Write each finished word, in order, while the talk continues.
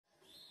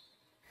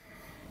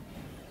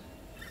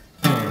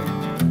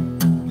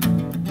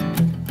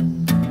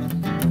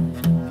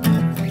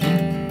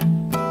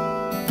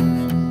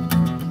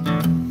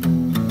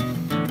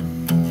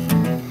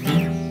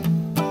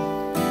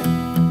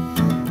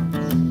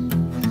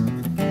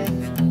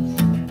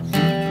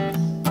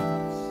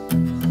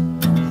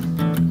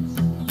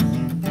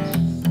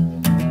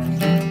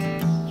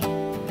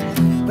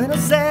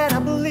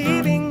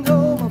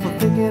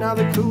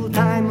full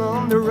time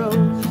on the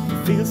road.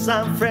 Feel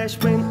some fresh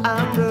wind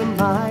under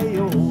my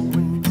old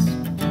wings.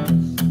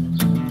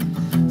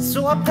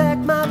 So I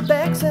packed my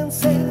bags and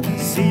said,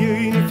 see you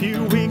in a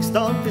few weeks,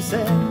 don't be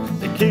sad.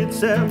 The kids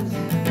said,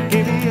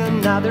 give me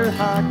another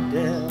hot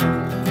day.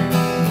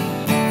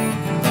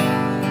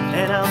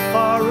 And I'm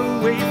far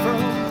away from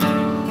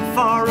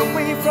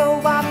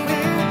what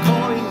we're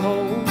calling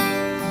home,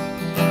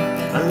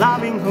 a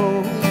loving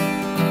home.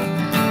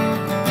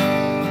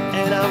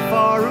 And I'm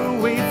far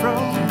away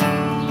from,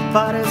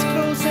 but as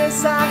close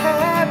as I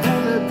have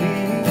ever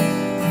been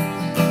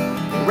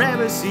or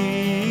ever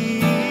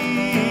seen.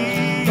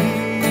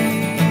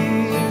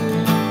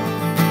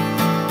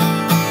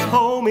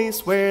 Home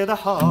is where the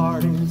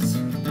heart is.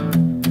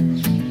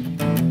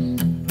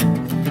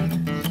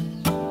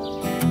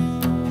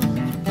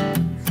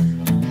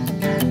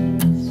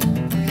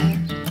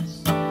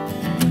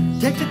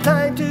 Take the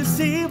time to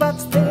see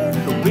what's there.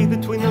 Read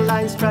between the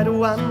lines, try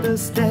to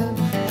understand.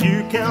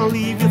 You can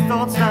leave your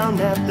thoughts down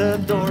at the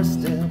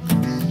doorstep.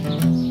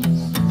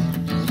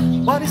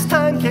 What is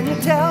time? Can you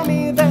tell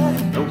me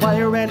that? And while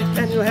you're at it,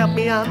 can you help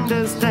me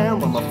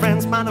understand what my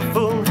friends might have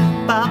full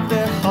about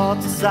their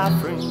hearts are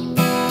suffering?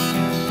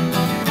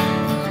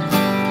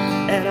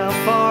 And I'm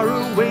far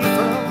away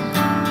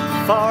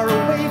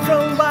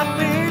from what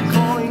we're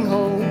calling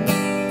home,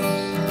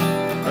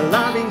 a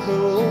loving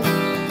home.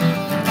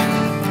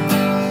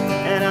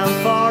 And I'm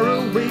far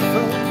away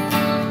from,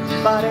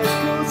 but as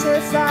close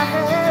as I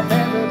have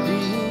ever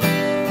been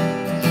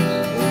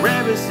or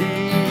ever seen.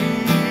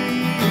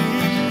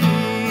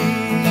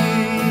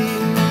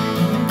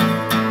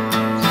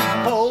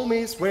 Home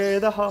is where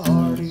the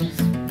heart is.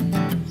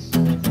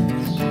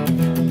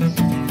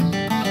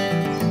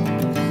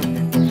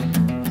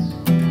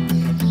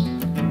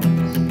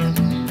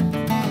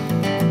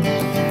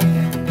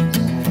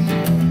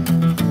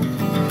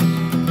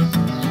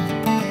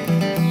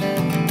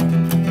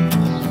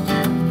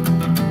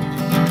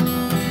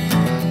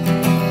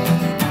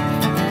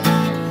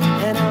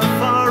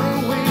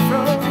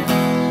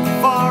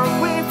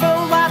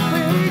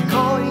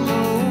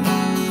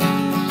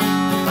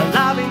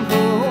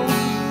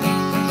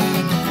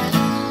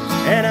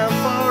 And I'm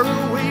far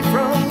away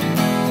from,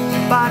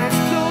 but as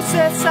close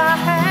as I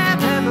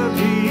have ever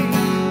been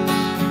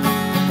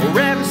or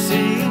ever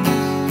seen.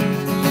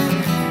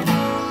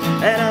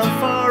 And I'm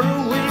far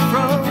away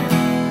from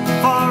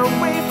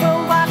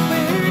what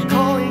we're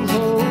calling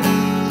home,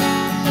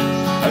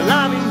 a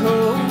loving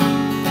home.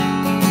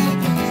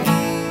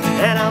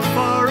 And I'm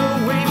far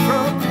away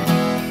from,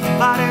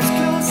 but as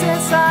close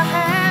as I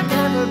have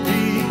ever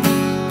been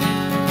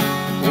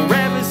or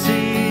ever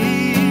seen.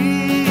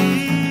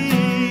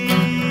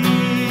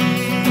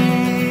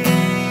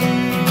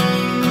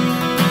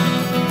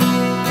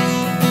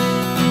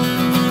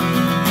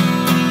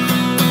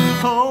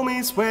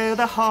 Where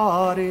the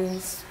heart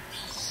is.